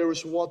where there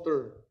is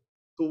water,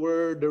 to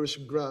where there is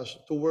grass,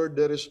 to where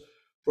there is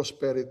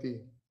prosperity.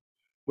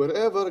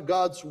 Wherever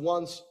God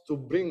wants to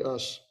bring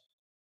us,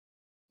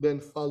 then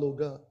follow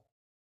God.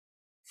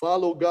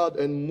 Follow God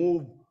and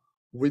move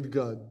with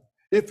God.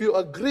 If you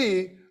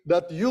agree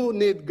that you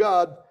need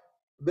God,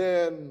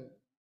 then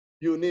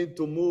you need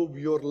to move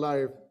your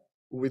life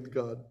with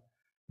God.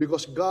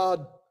 Because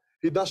God,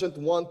 he doesn't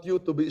want you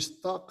to be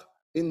stuck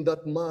in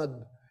that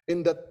mud,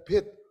 in that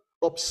pit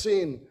of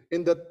sin,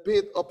 in that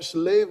pit of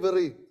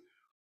slavery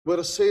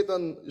where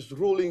Satan is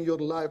ruling your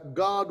life.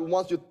 God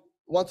wants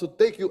to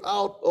take you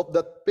out of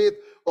that pit,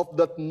 of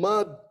that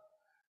mud,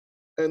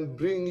 and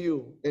bring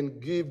you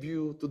and give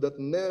you to that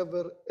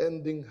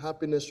never-ending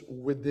happiness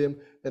with him,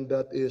 and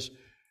that is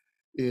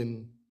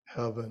in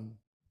heaven.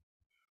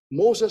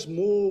 Moses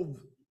moved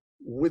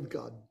with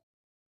God.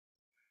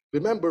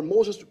 Remember,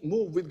 Moses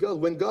moved with God.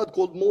 When God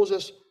called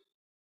Moses,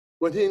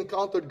 when he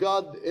encountered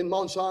God in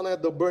Mount Sinai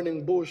at the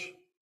burning bush,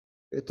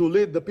 to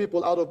lead the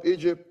people out of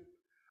Egypt,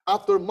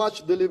 after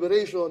much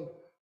deliberation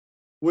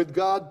with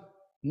God,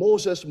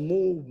 Moses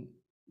moved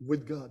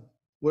with God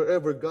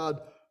wherever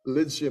God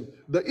leads him.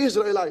 The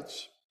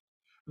Israelites,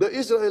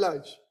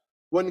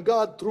 when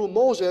God, through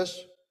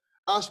Moses,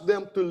 asked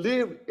them to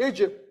leave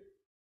Egypt,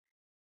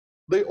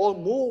 they all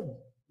moved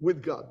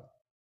with God.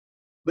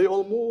 They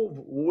all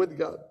moved with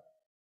God.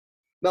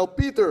 Now,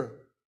 Peter,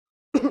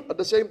 at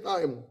the same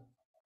time,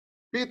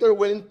 Peter,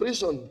 when in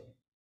prison,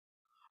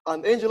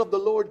 an angel of the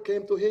Lord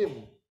came to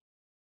him,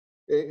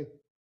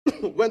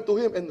 went to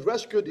him and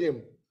rescued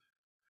him.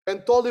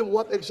 and told him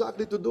what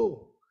exactly to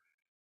do.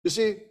 You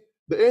see,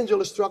 the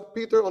angel struck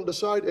Peter on the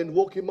side and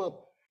woke him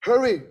up.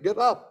 Hurry, get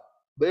up,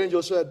 the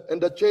angel said, and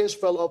the chains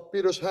fell off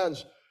Peter's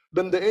hands.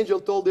 Then the angel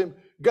told him,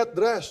 get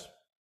dressed.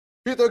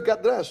 Peter,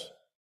 get dressed.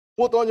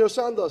 Put on your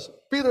sandals.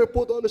 Peter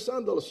put on the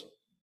sandals.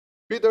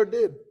 Peter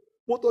did.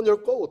 Put on your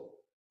coat.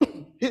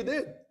 He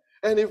did.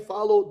 And he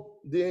followed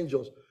the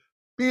angels.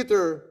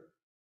 Peter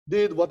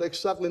did what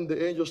exactly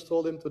the angels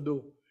told him to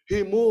do.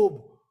 He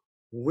moved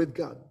with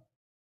God.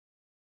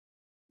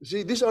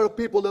 See, these are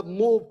people that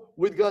move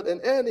with God,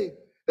 and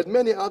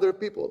many other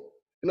people.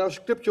 In our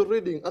scripture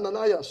reading,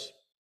 Ananias,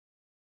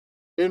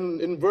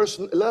 in verse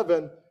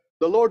 11,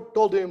 the Lord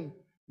told him,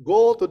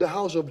 go to the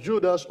house of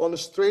Judas on a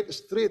straight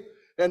street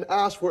and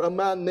ask for a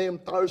man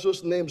named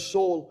Tarsus, named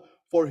Saul,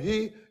 for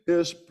he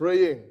is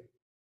praying.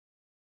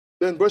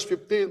 Then verse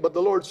 15, but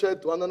the Lord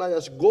said to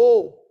Ananias,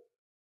 go,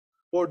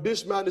 for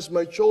this man is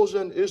my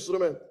chosen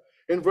instrument.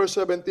 In verse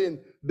 17,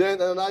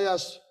 then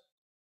Ananias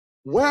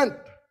went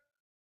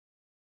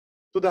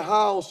to the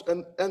house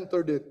and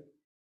entered it.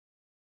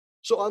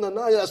 So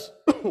Ananias,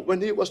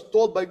 when he was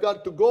told by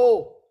God to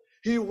go,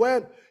 he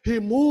went, he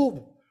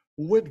moved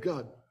with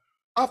God.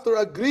 After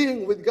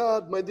agreeing with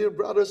God, my dear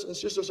brothers and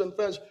sisters and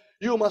friends,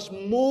 you must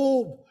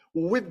move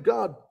with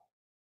God.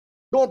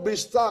 Don't be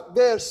stuck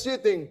there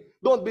sitting.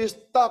 Don't be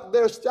stuck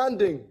there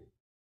standing.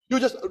 You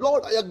just,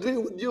 Lord, I agree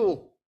with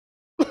you.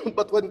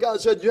 But when God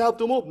said you have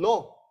to move,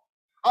 no,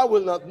 I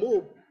will not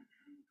move.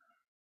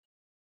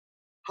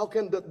 How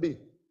can that be?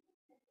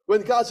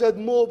 When God said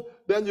move,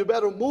 then you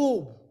better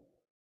move.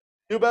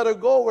 You better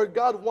go where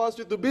God wants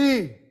you to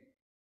be.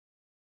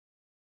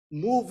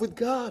 Move with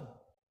God.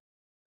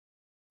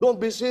 Don't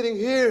be sitting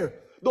here.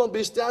 Don't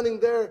be standing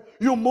there.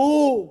 You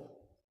move.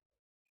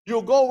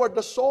 You go where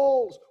the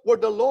souls, where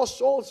the lost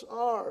souls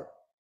are.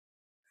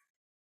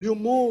 You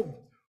move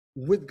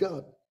with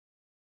God.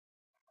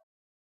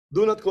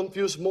 Do not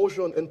confuse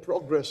motion and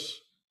progress.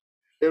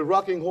 A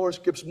rocking horse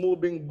keeps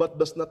moving but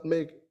does not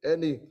make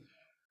any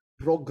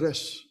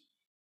progress.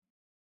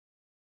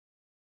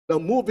 Now,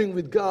 moving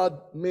with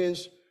God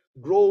means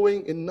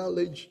growing in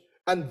knowledge,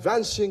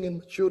 advancing in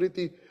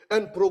maturity,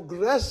 and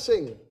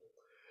progressing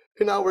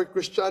in our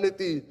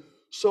Christianity.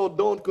 So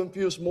don't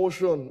confuse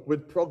motion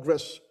with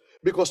progress.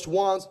 Because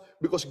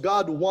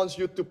God wants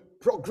you to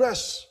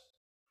progress.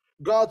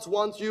 God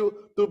wants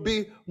you to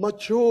be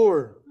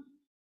mature.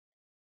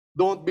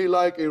 Don't be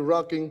like a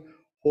rocking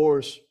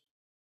horse.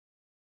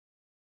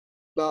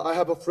 Now, I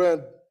have a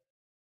friend.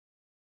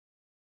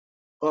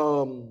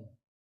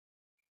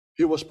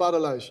 He was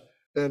paralyzed,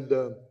 and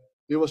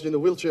he was in a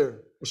wheelchair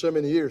for so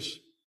many years.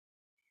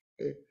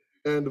 Okay?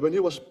 And when he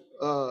was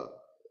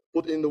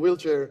put in the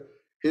wheelchair,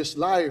 his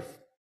life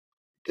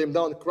came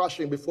down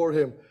crushing before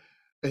him,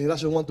 and he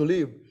doesn't want to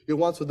live. He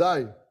wants to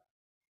die.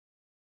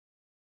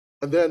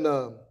 And then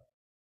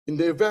in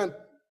the event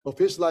of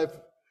his life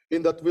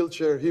in that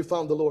wheelchair, he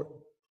found the Lord.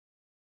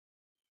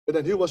 And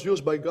then he was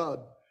used by God.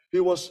 He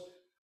was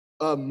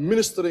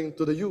ministering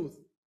to the youth.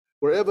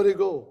 Wherever he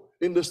go,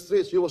 in the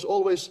streets, he was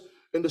always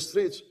in the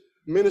streets,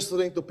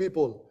 ministering to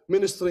people,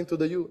 ministering to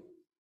the youth,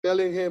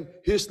 telling him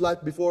his life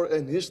before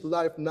and his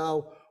life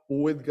now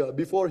with God.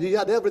 Before, he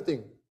had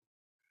everything.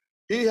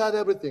 He had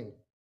everything.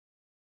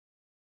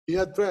 He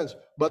had friends.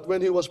 But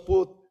when he was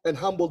put and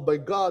humbled by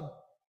God,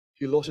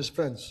 he lost his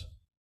friends.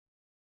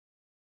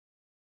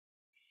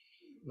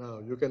 Now,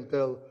 you can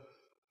tell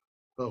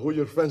who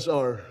your friends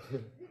are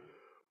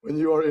when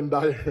you are in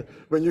dire,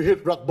 when you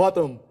hit rock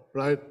bottom,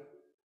 right?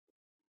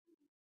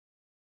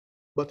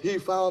 But he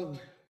found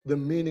the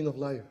meaning of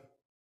life,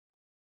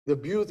 the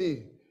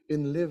beauty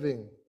in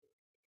living.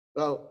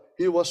 Now,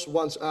 he was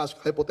once asked,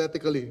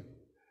 hypothetically,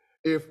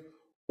 if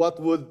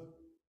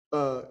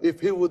if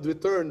he would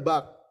return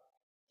back,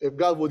 if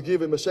God would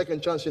give him a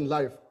second chance in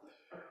life,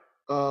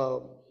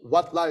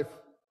 what life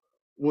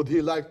would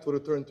he like to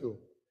return to?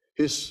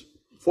 His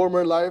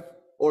former life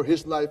or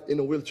his life in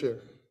a wheelchair?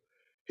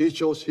 He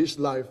chose his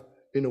life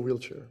in a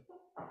wheelchair.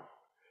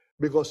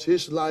 Because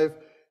his life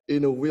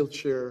in a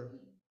wheelchair,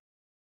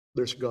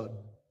 there's God.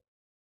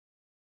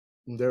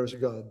 And there's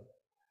God.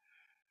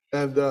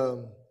 And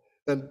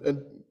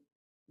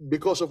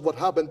because of what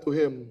happened to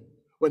him,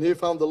 when he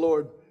found the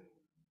Lord,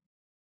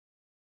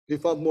 he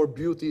found more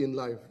beauty in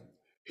life.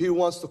 He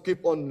wants to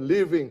keep on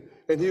living,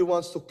 and he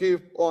wants to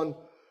keep on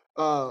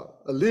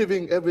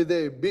living every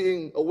day,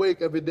 being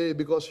awake every day,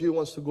 because he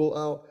wants to go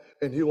out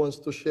and he wants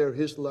to share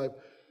his life,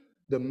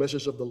 the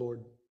message of the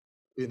Lord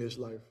in his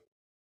life.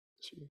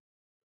 See?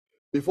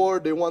 Before,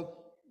 they want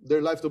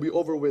their life to be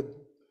over with.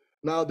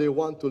 Now they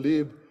want to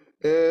live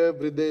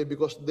every day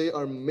because they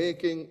are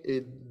making a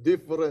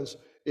difference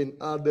in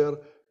other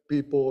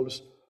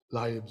people's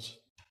lives.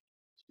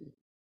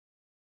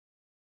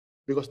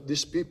 Because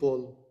these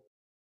people,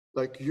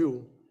 like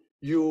you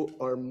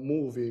are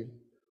moving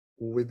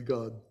with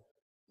God.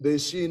 They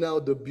see now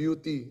the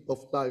beauty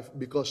of life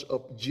because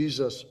of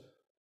Jesus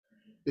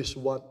is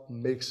what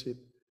makes it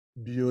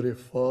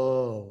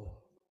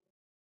beautiful.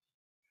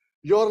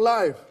 Your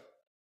life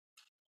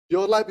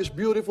is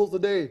beautiful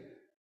today.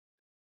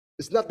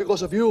 It's not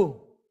because of you.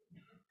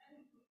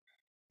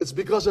 It's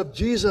because of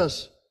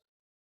Jesus.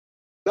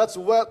 That's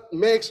what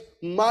makes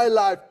my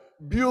life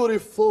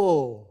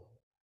beautiful.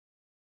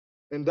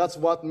 And that's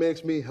what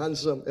makes me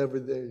handsome every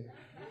day.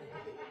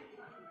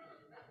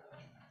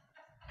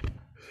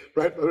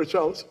 Right, Brother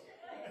Charles?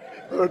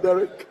 Brother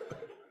Derek?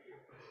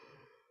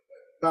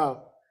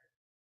 Now,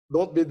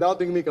 don't be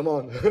doubting me, come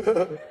on.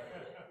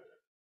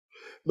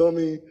 Don't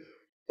me,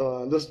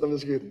 I'm just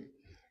kidding.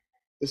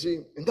 You see,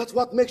 and that's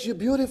what makes you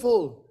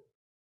beautiful.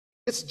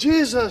 It's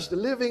Jesus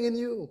living in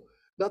you.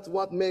 That's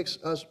what makes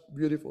us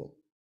beautiful.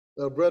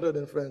 Now, brothers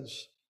and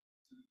friends,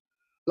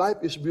 life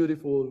is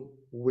beautiful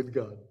with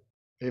God.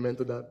 Amen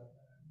to that.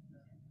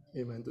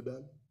 Amen to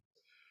that.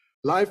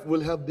 Life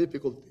will have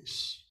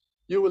difficulties.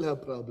 You will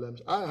have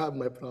problems. I have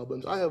my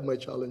problems. I have my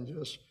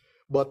challenges.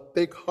 But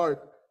take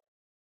heart.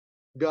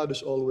 God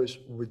is always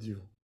with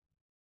you.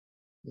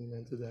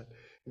 Amen to that.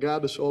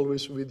 God is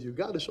always with you.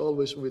 God is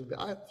always with me.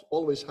 I'm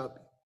always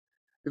happy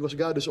because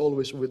God is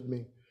always with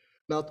me.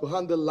 Now, to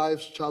handle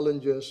life's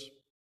challenges,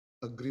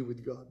 agree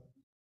with God.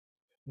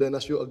 Then,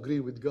 as you agree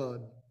with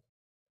God,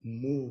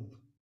 move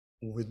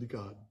with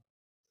God.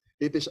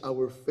 It is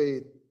our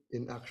faith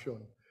in action.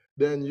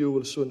 Then you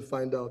will soon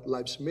find out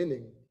life's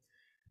meaning,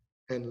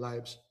 and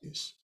life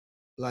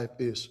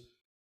is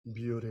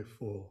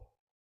beautiful.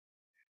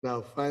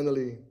 Now,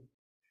 finally,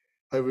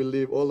 I will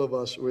leave all of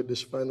us with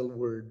these final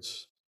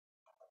words.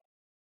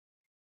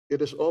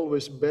 It is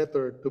always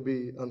better to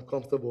be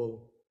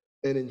uncomfortable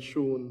and in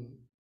tune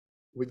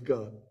with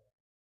God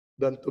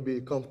than to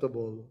be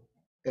comfortable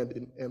and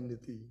in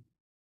enmity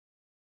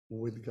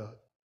with God.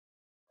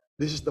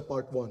 This is the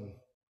part one.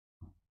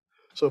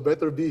 So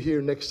better be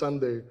here next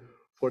Sunday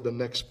for the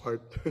next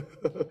part,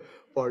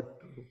 part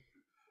two.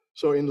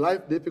 So in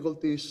life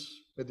difficulties,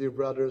 my dear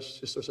brothers,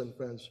 sisters, and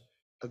friends,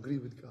 agree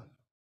with God.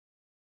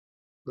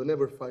 Don't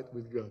ever fight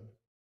with God.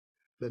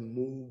 Then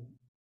move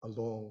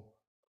along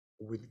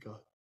with God.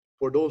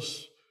 For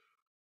those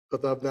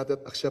that have not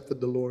yet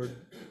accepted the Lord,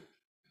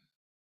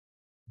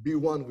 be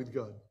one with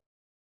God.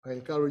 I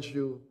encourage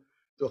you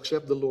to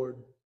accept the Lord,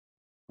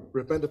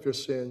 repent of your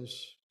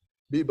sins,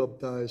 be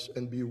baptized,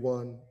 and be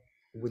one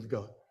with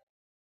God,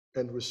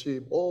 and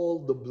receive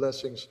all the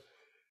blessings,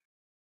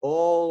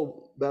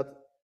 all that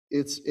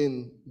it's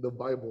in the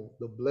Bible,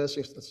 the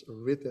blessings that's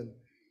written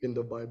in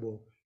the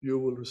Bible. You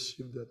will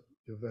receive that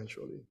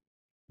eventually.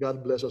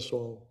 God bless us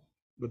all.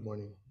 Good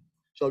morning.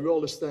 Shall we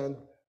all stand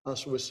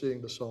as we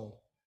sing the song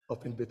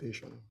of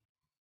invitation?